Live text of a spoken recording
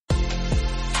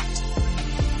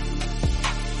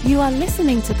You are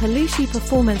listening to Pelushi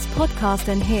Performance Podcast,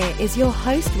 and here is your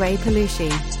host, Ray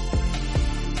Pelushi.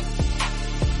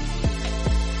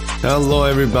 Hello,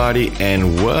 everybody,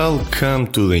 and welcome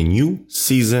to the new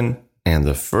season and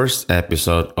the first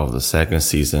episode of the second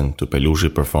season to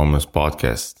Pelushi Performance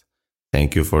Podcast.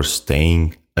 Thank you for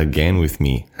staying again with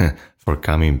me, for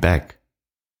coming back.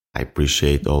 I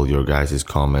appreciate all your guys'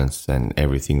 comments and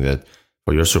everything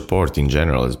for your support in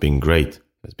general. It's been great.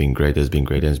 It's been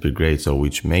great. So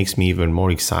which makes me even more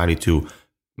excited to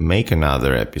make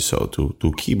another episode,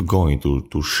 to keep going,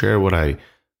 to share what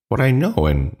I know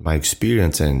and my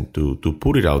experience, and to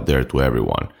put it out there to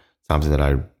everyone. Something that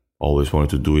I always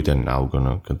wanted to do it, and I'm going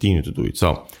to continue to do it.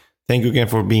 So thank you again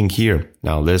for being here.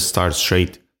 Now let's start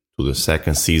straight to the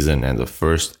second season and the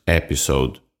first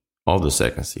episode of the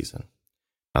second season.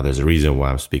 Now there's a reason why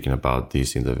I'm speaking about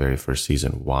this in the very first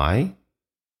season. Why?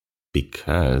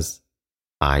 Because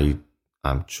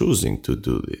I'm choosing to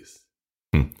do this.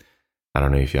 I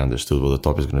don't know if you understood what the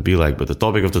topic is going to be like, but the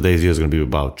topic of today's video is going to be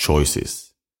about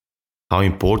choices. How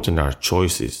important are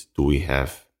choices? Do we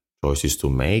have choices to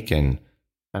make, and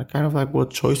kind of like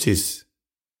what choices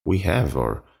we have,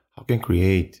 or how can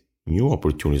create new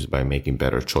opportunities by making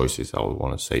better choices? I would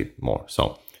want to say more.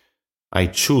 So I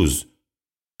choose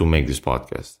to make this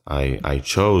podcast. I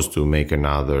chose to make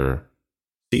another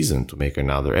season, to make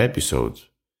another episode.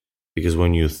 Because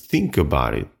when you think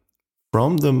about it,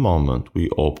 from the moment we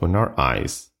open our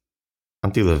eyes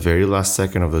until the very last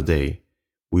second of the day,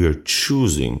 we are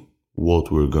choosing what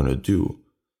we're going to do.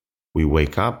 We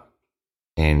wake up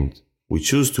and we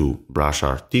choose to brush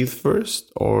our teeth first,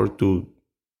 or to,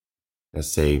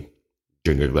 let's say,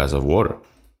 drink a glass of water.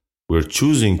 We're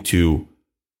choosing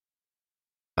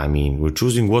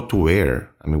what to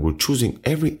wear. We're choosing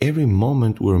every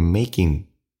moment we're making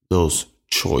those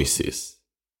choices.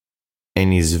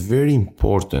 And it's very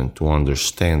important to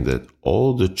understand that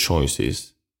all the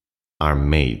choices are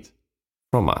made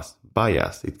from us, by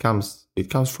us. It comes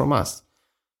from us.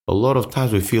 A lot of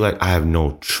times we feel like I have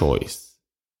no choice.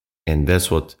 And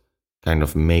that's what kind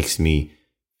of makes me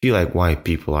feel like why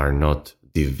people are not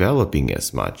developing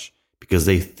as much, because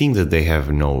they think that they have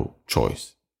no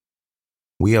choice.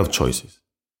 We have choices.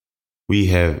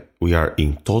 We are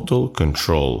in total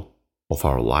control of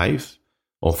our life,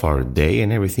 of our day,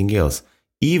 and everything else.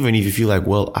 Even if you feel like,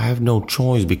 well, I have no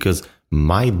choice because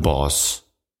my boss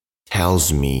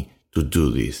tells me to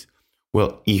do this.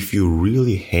 Well, if you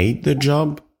really hate the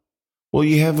job, well,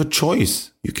 you have a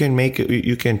choice. You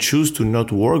can choose to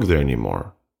not work there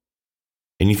anymore.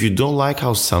 And if you don't like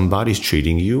how somebody's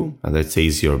treating you, and let's say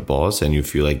it's your boss, and you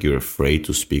feel like you're afraid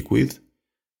to speak with,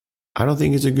 I don't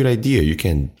think it's a good idea. You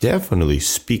can definitely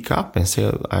speak up and say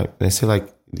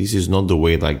like, this is not the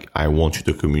way like I want you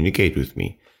to communicate with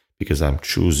me, because I'm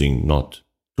choosing not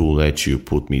to let you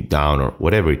put me down, or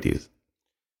whatever it is.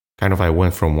 Kind of I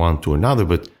went from one to another,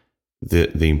 but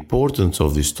the importance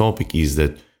of this topic is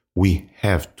that we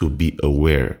have to be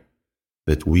aware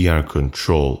that we are in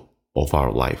control of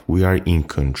our life. We are in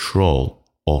control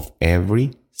of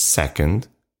every second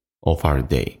of our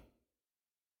day.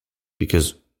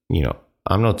 Because,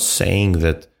 I'm not saying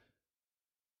that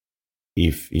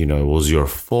if, it was your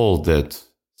fault that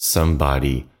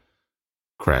somebody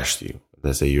crashed you.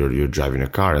 Let's say you're driving a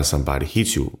car and somebody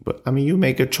hits you. But, you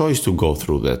make a choice to go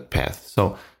through that path.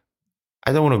 So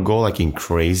I don't want to go like in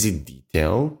crazy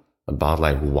detail about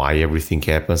like why everything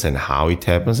happens and how it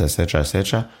happens, etc.,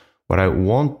 etc. What I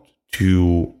want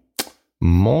to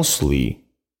mostly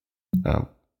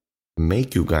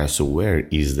make you guys aware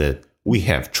is that we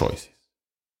have choices.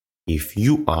 If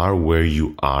you are where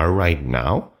you are right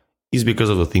now, it's because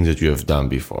of the things that you have done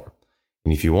before.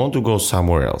 And if you want to go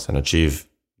somewhere else and achieve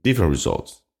different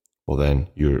results, well, then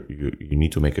you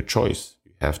need to make a choice.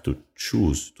 You have to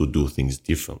choose to do things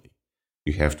differently.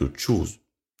 You have to choose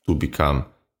to become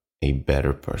a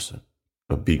better person,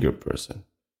 a bigger person,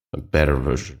 a better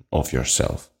version of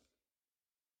yourself.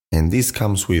 And this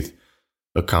comes with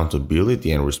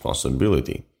accountability and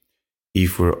responsibility.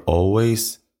 If we're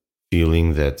always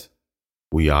feeling that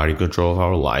we are in control of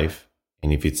our life,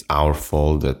 and if it's our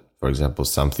fault that, for example,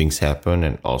 some things happen,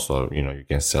 and also, you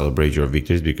can celebrate your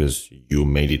victories because you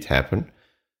made it happen,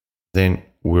 then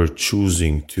we're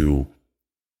choosing to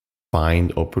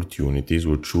find opportunities,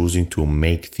 we're choosing to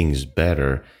make things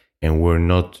better, and we're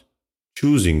not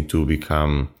choosing to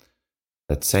become,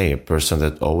 let's say, a person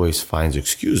that always finds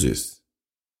excuses.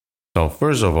 So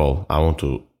first of all, I want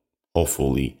to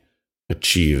hopefully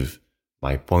achieve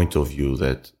my point of view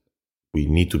that we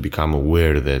need to become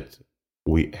aware that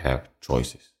we have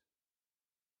choices.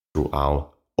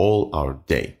 Throughout all our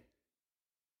day,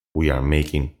 we are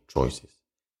making choices.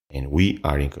 and we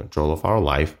are in control of our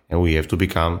life, and we have to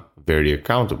become very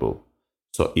accountable.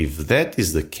 So if that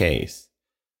is the case,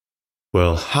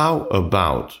 well, how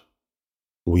about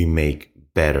we make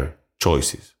better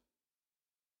choices?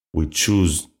 Let's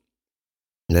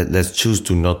choose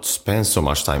to not spend so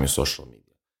much time in social media.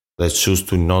 Let's choose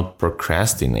to not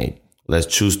procrastinate. Let's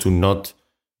choose to not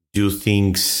do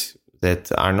things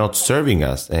that are not serving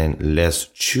us. And let's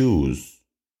choose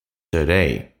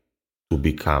today to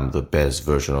become the best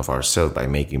version of ourselves by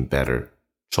making better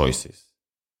choices.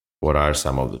 What are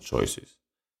some of the choices?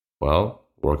 Well,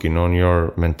 working on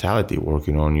your mentality,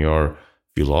 working on your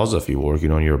philosophy,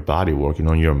 working on your body, working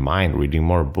on your mind, reading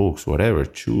more books, whatever.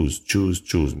 Choose.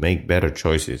 Make better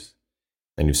choices.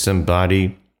 And if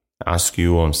somebody asks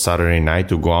you on Saturday night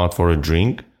to go out for a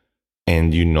drink,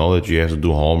 and you know that you have to do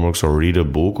homeworks or read a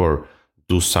book or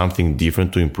do something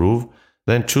different to improve,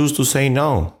 then choose to say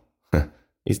no.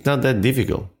 It's not that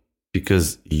difficult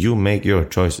because you make your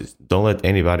choices. Don't let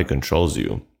anybody control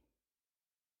you.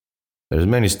 There's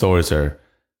many stories where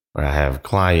I have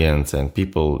clients and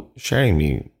people sharing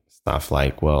me stuff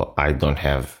like, well, I don't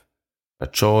have a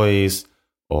choice,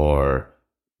 or,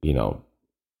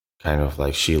 kind of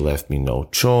like she left me no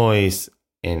choice.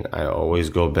 And I always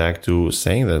go back to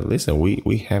saying that, listen,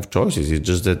 we have choices. It's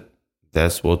just that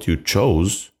that's what you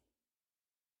chose.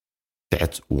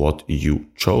 That's what you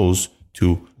chose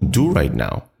to do right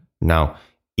now. Now,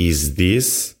 is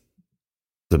this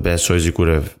the best choice you could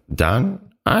have done?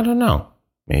 I don't know.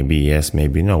 Maybe yes,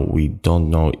 maybe no. We don't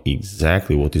know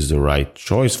exactly what is the right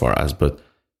choice for us, but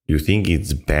you think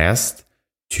it's best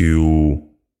to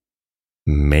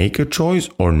make a choice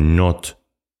or not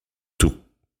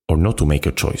to make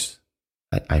a choice?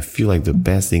 I feel like the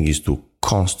best thing is to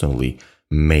constantly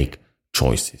make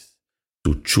choices,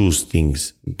 to choose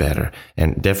things better.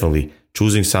 And definitely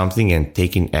choosing something and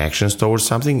taking actions towards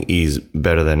something is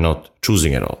better than not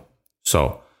choosing at all.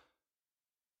 So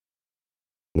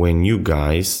when you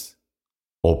guys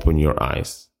open your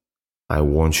eyes, I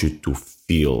want you to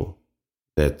feel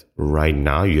that right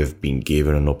now you have been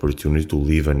given an opportunity to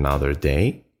live another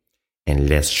day, and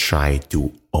let's try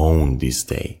to own this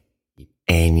day in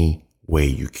any way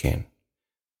you can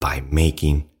by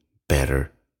making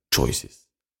better choices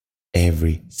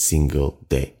every single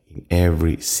day, in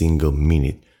every single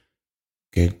minute.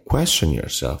 Okay, question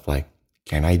yourself, like,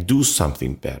 can I do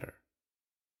something better?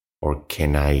 Or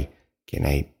can I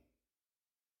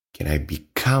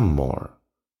become more?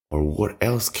 Or what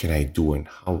else can I do, and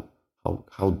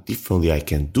how differently I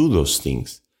can do those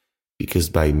things? Because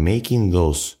by making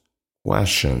those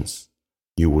questions,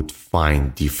 you would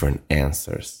find different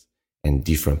answers and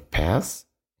different paths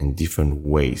and different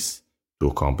ways to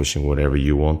accomplishing whatever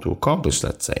you want to accomplish,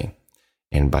 let's say.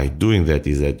 And by doing that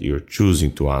is that you're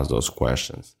choosing to ask those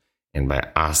questions. And by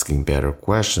asking better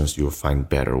questions, you'll find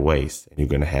better ways, and you're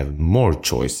going to have more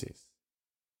choices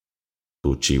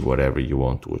to achieve whatever you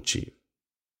want to achieve.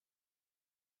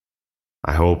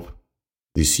 I hope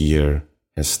this year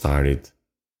has started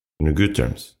in good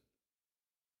terms.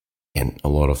 And a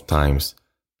lot of times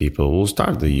people will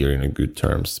start the year in good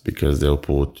terms because they'll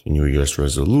put New Year's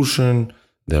resolution,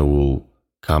 they will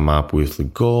come up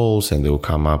with goals, and they'll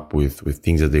come up with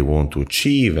things that they want to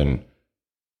achieve. And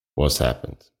what's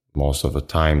happened? Most of the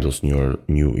time, those New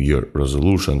Year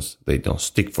resolutions, they don't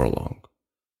stick for long.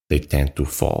 They tend to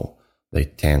fall. They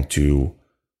tend to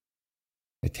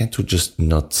just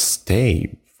not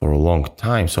stay for a long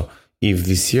time. So if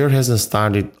this year hasn't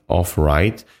started off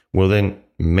right, well then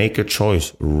make a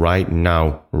choice right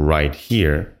now, right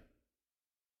here,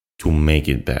 to make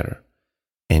it better.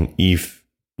 And if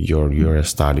your year has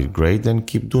started great, then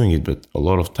keep doing it. But a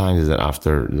lot of times is that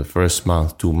after the first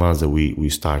month, 2 months, that we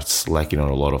start slacking on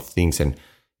a lot of things. And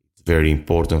it's very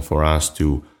important for us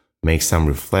to make some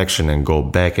reflection and go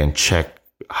back and check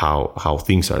how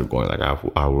things are going, like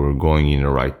how we're going in the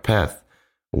right path.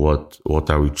 What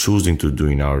are we choosing to do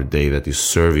in our day that is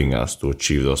serving us to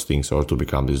achieve those things or to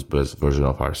become this best version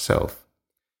of ourselves?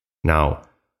 Now,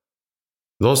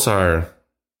 those are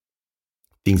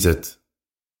things that,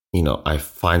 I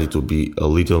find it to be a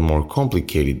little more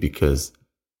complicated, because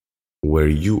where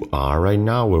you are right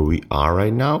now, where we are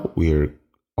right now, we're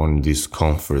on this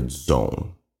comfort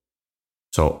zone.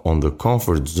 So on the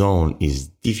comfort zone is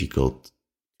difficult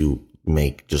to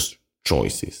make just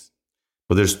choices.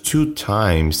 But there's 2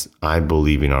 times, I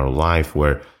believe, in our life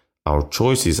where our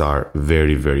choices are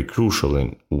very, very crucial.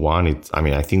 And one,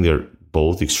 I think they're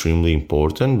both extremely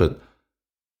important, but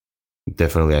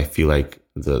definitely I feel like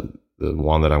the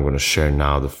one that I'm going to share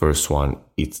now, the first one,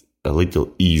 it's a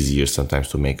little easier sometimes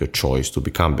to make a choice to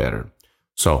become better.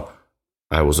 So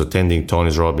I was attending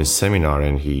Tony Robbins' seminar,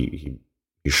 and he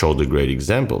you showed a great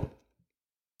example.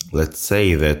 Let's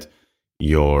say that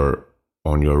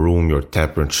on your room, your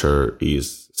temperature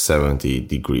is 70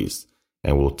 degrees.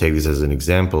 And we'll take this as an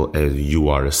example, as you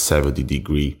are a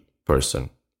 70-degree person.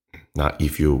 Now,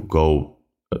 if you go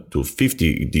to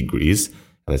 50 degrees,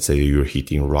 let's say you're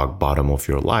hitting rock bottom of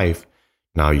your life,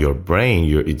 now your brain,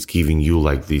 it's giving you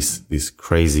like these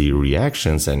crazy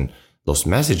reactions and those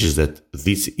messages that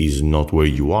this is not where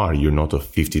you are. You're not a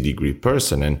 50-degree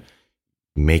person, and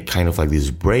make kind of like this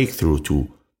breakthrough to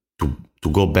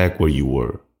go back where you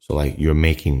were. So like you're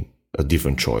making a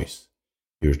different choice.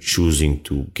 You're choosing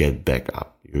to get back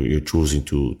up. You're choosing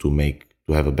to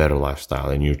have a better lifestyle,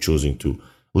 and you're choosing to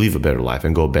live a better life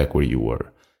and go back where you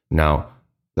were. Now,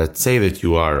 let's say that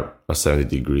you are a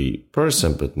 70-degree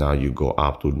person, but now you go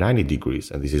up to 90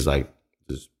 degrees. And this is like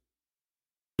this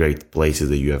great places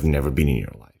that you have never been in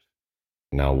your life.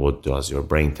 Now, what does your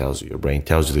brain tell you? Your brain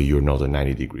tells you that you're not a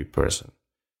 90-degree person.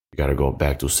 You got to go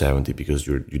back to 70 because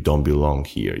you don't belong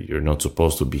here. You're not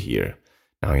supposed to be here.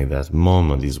 Now, in that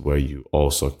moment is where you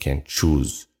also can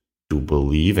choose to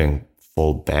believe and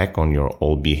fall back on your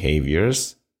old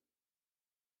behaviors,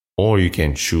 or you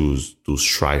can choose to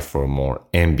strive for more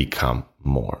and become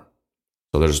more.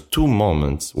 So there's two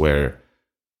moments where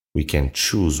we can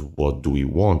choose what do we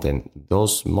want, and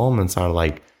those moments are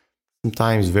like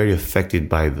sometimes very affected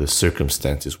by the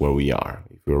circumstances where we are.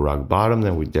 If we're rock bottom,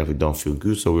 then we definitely don't feel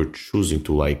good, so we're choosing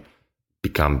to like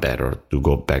become better, to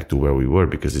go back to where we were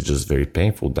because it's just very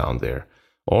painful down there.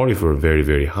 Or if we're very,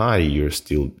 very high, you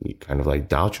kind of like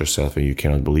doubt yourself and you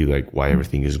cannot believe like why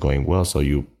everything is going well, so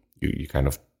you kind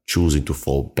of choosing to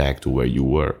fall back to where you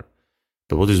were.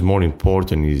 But what is more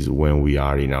important is when we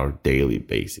are in our daily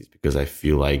basis, because I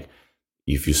feel like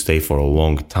if you stay for a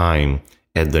long time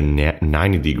at the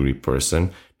 90-degree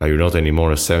person, now you're not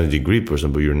anymore a 70-degree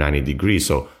person, but you're 90 degrees.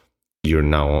 So you're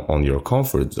now on your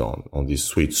comfort zone, on this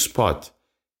sweet spot.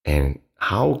 And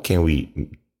how can we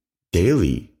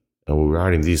daily, and we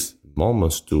are in these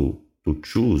moments to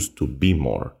choose to be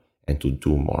more and to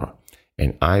do more?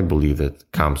 And I believe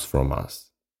that comes from us.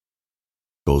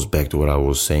 Goes back to what I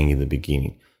was saying in the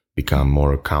beginning. Become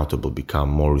more accountable, become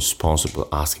more responsible,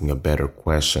 asking a better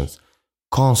questions,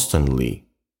 constantly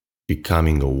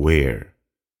becoming aware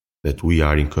that we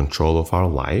are in control of our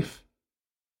life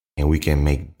and we can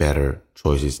make better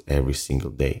choices every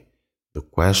single day. The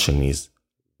question is,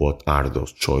 what are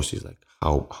those choices? Like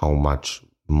how much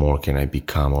more can I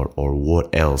become, or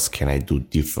what else can I do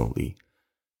differently?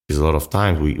 Because a lot of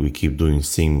times we keep doing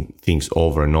same things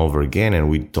over and over again and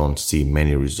we don't see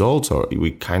many results, or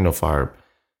we kind of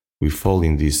we fall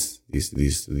in this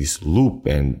loop,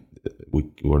 and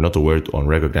we're not aware on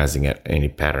recognizing any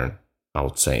pattern, I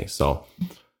would say. So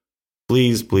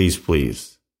please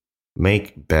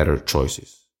make better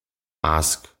choices.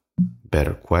 Ask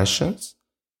better questions.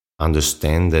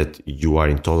 Understand that you are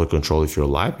in total control of your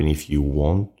life, and if you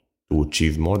want to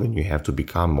achieve more, then you have to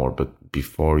become more. But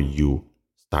before you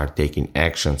start taking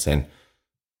actions and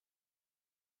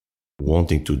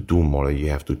wanting to do more, you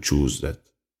have to choose that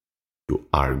you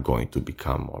are going to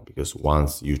become more. Because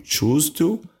once you choose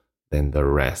to, then the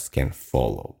rest can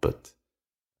follow. But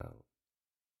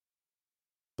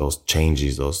those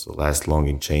changes, those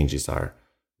last-longing changes, are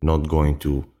not going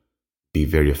to be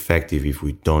very effective if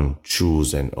we don't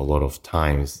choose. And a lot of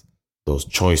times those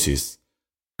choices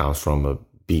come from a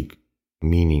big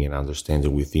meaning and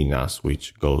understanding within us,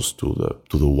 which goes to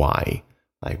the why.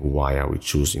 Like, why are we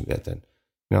choosing that? And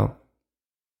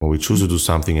when we choose to do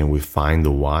something and we find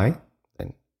the why,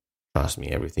 then trust me,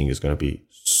 everything is going to be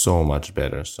so much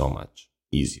better, so much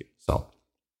easier. So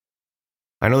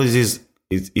I know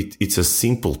it's a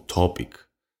simple topic,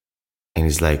 and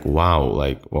it's like, wow,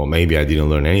 like, well, maybe I didn't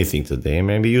learn anything today.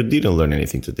 Maybe you didn't learn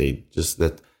anything today. Just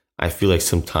that I feel like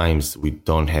sometimes we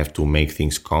don't have to make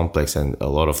things complex, and a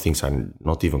lot of things are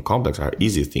not even complex, are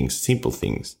easy things, simple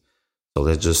things. So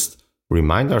let's just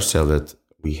remind ourselves that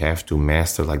we have to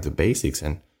master like the basics.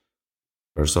 And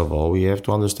first of all, we have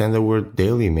to understand that we're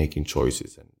daily making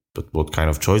choices. But what kind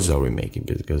of choices are we making?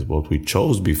 Because what we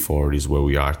chose before is where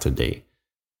we are today.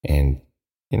 And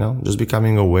just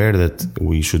becoming aware that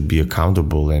we should be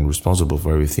accountable and responsible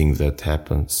for everything that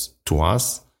happens to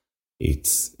us.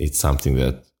 It's something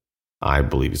that I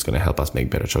believe is going to help us make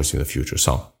better choices in the future.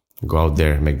 So go out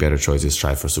there, make better choices,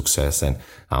 strive for success, and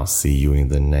I'll see you in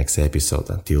the next episode.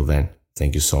 Until then,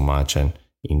 thank you so much and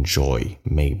enjoy.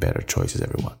 Make better choices,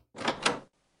 everyone.